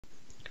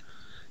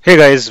Hey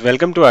guys,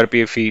 welcome to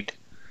RPAFeed.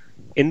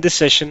 In this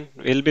session,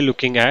 we'll be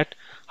looking at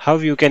how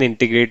you can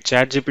integrate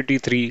ChatGPT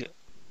 3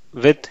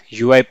 with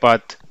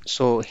UiPath.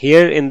 So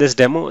here in this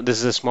demo, this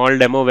is a small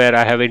demo where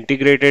I have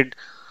integrated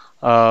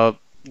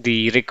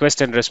the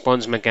request and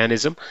response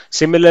mechanism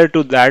similar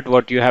to that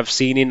what you have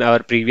seen in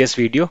our previous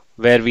video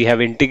where we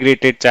have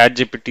integrated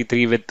ChatGPT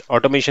 3 with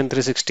Automation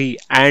 360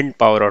 and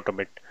Power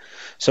Automate.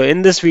 So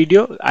in this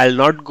video, I'll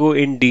not go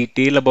in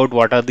detail about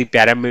what are the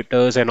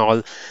parameters and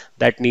all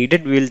that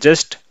needed. We'll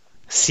just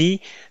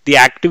see the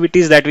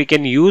activities that we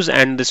can use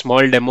and the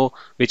small demo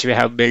which we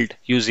have built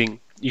using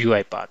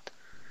UiPath.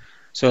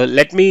 So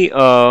let me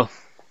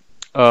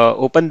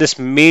open this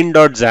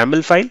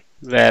main.xaml file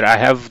where I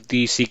have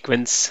the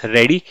sequence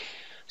ready.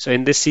 So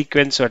in this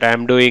sequence, what I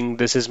am doing,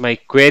 this is my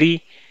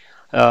query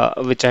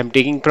which I'm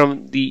taking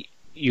from the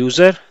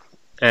user,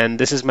 and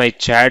this is my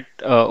chat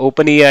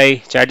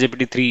OpenAI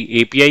ChatGPT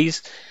 3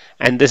 APIs,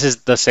 and this is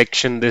the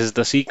section, this is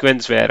the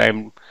sequence where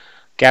I'm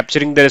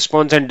capturing the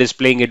response and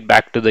displaying it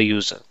back to the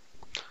user.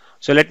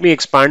 So let me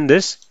expand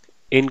this.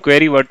 In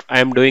query, what I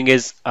am doing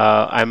is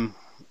I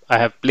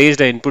have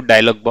placed an input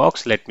dialog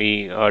box. Let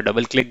me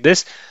double click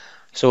this.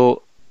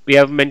 So we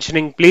are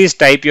mentioning please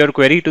type your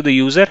query to the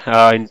user.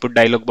 Input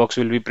dialog box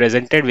will be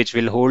presented, which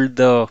will hold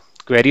the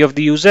query of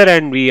the user,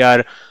 and we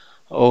are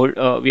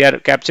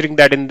capturing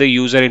that in the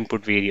user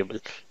input variable.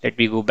 Let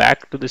me go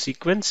back to the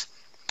sequence.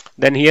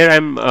 Then here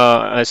I'm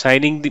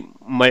assigning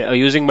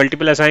using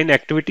multiple assign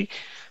activity,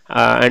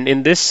 and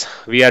in this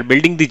we are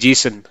building the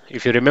JSON.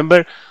 If you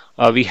remember,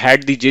 we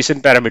had the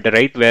JSON parameter,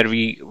 right, where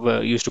we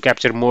used to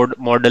capture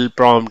model,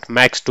 prompt,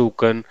 max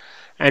token,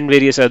 and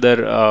various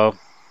other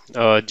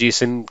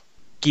JSON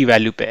key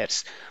value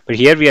pairs. But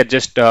here we are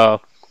just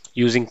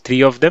using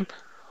three of them.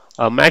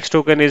 Max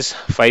token is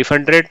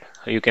 500.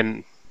 You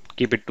can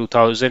keep it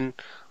 2000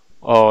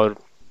 or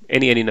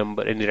any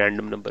number, any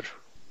random number.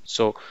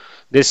 So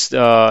this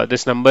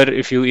number,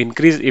 if you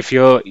increase, if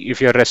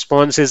your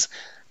response is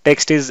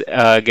text is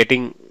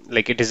getting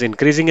like it is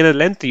increasing in a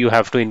length, you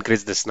have to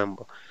increase this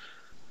number.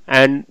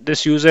 And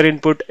this user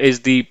input is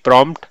the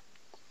prompt.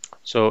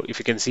 So if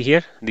you can see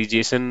here, the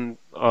JSON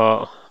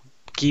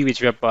key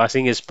which we are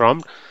passing is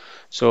prompt.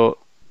 So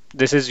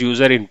this is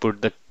user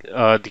input,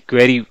 the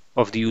query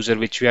of the user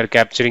which we are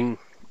capturing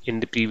in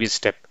the previous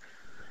step,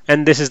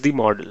 and this is the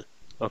model.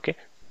 Okay,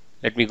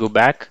 let me go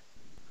back.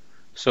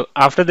 So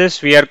after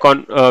this, we are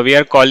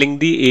calling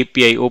the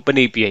API, Open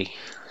API.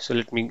 So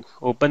let me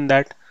open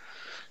that.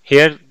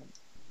 Here,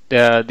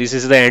 this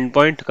is the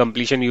endpoint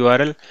completion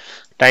URL.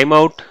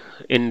 Timeout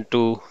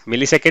into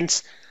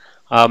milliseconds.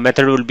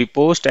 Method will be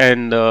post,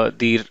 and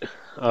the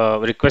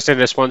request and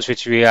response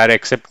which we are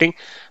accepting,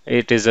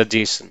 it is a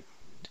JSON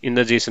in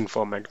the JSON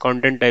format.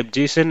 Content type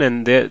JSON,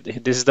 and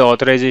this is the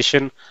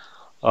authorization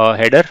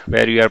header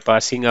where we are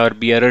passing our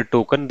bearer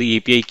token, the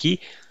API key.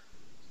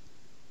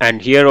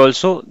 And here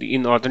also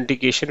in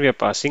authentication we are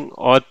passing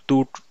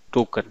auth2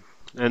 token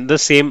and the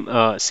same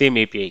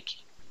API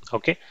key.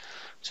 Okay,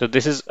 so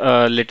this is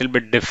a little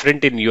bit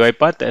different in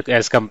UiPath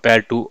as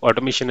compared to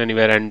Automation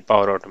Anywhere and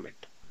Power Automate.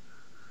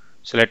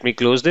 So let me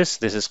close this.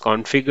 This is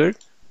configured,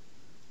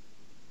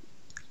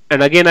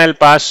 and again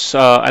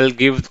I'll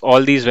give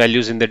all these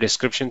values in the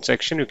description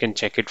section. You can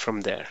check it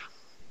from there.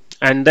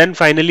 And then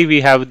finally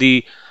we have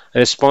the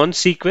response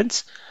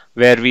sequence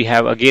where we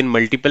have again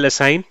multiple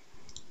assign.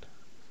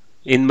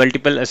 In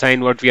multiple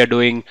assign, what we are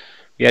doing,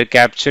 we are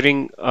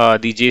capturing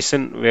the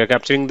JSON, we are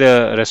capturing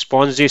the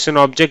response JSON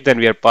object, then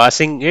we are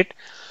passing it.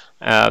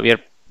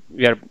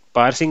 We are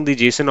parsing the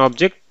JSON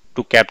object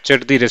to capture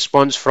the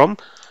response from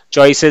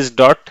choices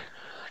dot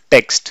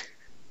text,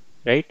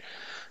 right?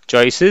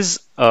 Choices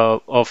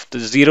of the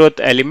zeroth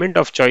element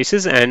of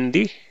choices and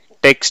the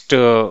text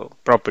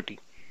property.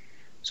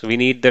 So we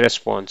need the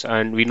response,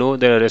 and we know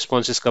the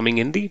response is coming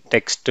in the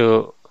text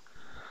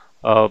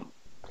uh,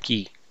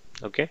 key.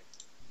 Okay.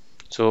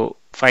 So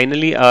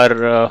finally,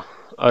 our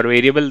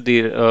variable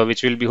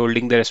which will be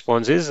holding the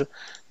response is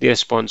the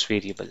response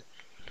variable,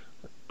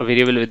 a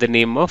variable with the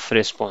name of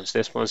response. The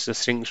response is a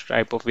string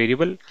type of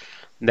variable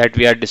that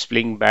we are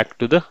displaying back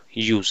to the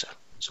user.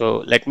 So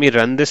let me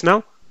run this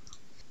now.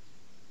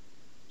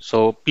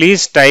 So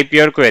please type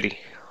your query.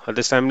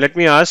 This time, let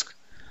me ask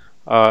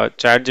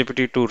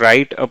ChatGPT to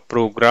write a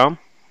program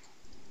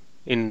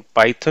in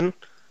Python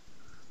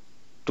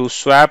to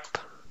swap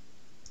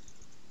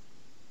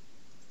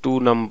two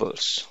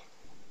numbers,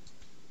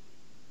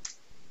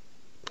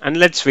 and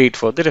let's wait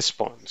for the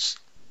response.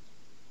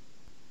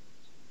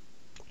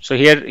 So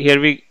here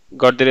we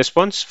got the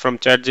response from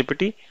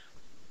ChatGPT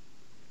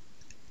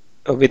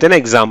with an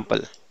example.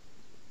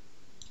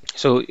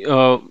 So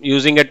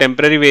using a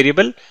temporary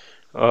variable,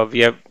 we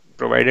have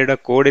provided a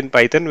code in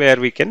Python where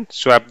we can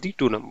swap the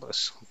two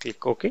numbers.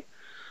 Click OK.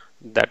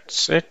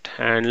 That's it.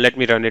 And let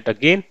me run it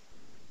again.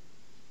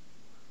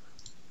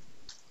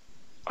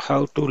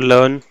 How to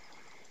learn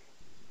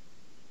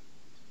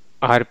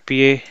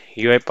RPA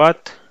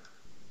UiPath.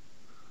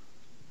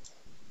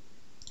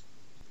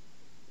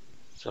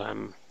 So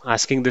I'm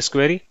asking this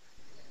query,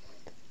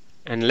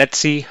 and let's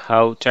see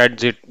how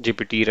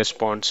ChatGPT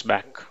responds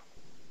back.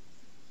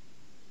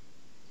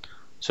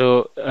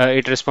 So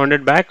it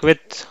responded back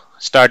with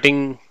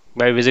starting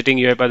by visiting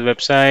UiPath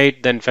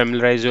website, then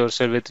familiarize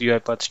yourself with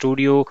UiPath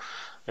Studio,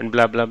 and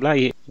blah blah blah.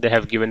 They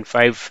have given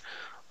 5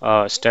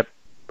 step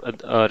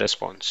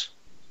response.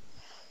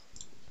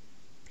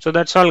 So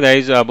that's all,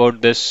 guys,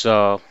 about this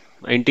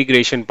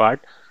integration part.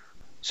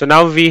 So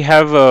now we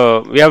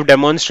have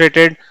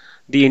demonstrated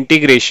the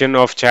integration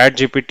of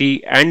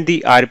ChatGPT and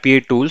the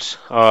RPA tools.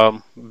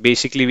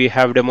 Basically, we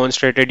have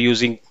demonstrated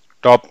using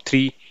top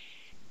three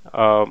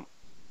um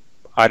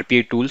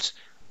RPA tools: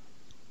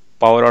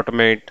 Power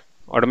Automate,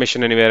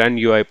 Automation Anywhere, and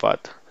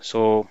UiPath.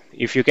 So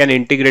if you can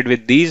integrate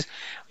with these,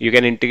 you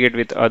can integrate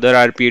with other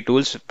RPA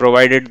tools,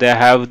 provided they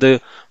have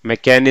the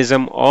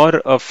mechanism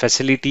or a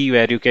facility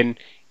where you can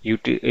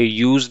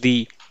use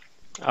the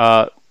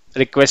uh,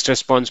 request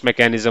response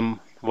mechanism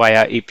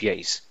via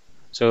APIs.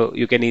 So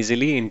you can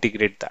easily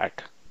integrate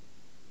that.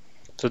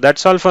 So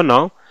that's all for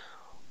now.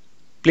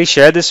 Please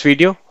share this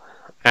video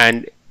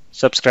and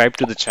subscribe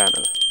to the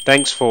channel.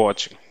 Thanks for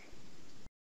watching.